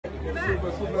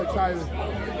super excited.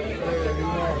 You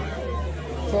know,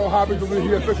 so happy to be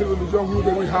here, especially with the young group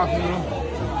that we have. You know,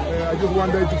 I just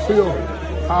one day to feel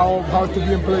how to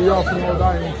be in playoffs and all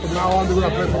that. And from now on, they're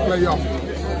gonna play for playoffs.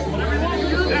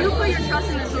 You put your trust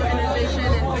in this organization,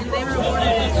 and they rewarded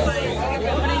it by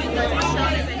putting in the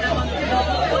touchdown as they have on the field.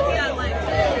 What's that like?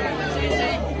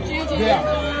 JJ, yeah,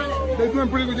 they're doing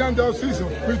pretty good job the season.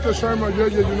 Peter Sherman,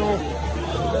 JJ, you know,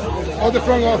 all the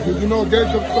front office, you know,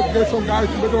 get some guys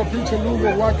to make them a pitch and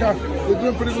Lugo, Waka. They're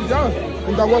doing pretty good job,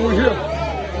 and that's why we're here.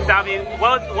 Salvi,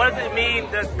 what does it mean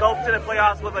to go to the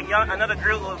playoffs with another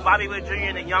group with Bobby Witt Jr.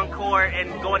 and a young core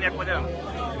and going there for them?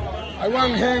 I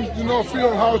want him to know,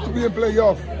 feel how to be in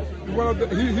playoff.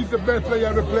 He's the best player I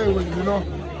ever played with, you know,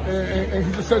 and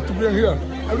he deserves to be in here.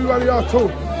 Everybody else too,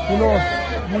 you know.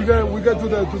 We get to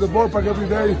the ballpark every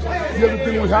day, see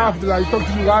everything we have. I talk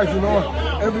to you guys, you know,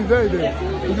 every day.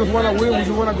 We just want to win. We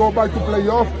just want to go back to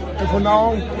playoff, and from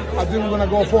now on, I think we're gonna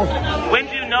go forward. When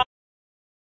do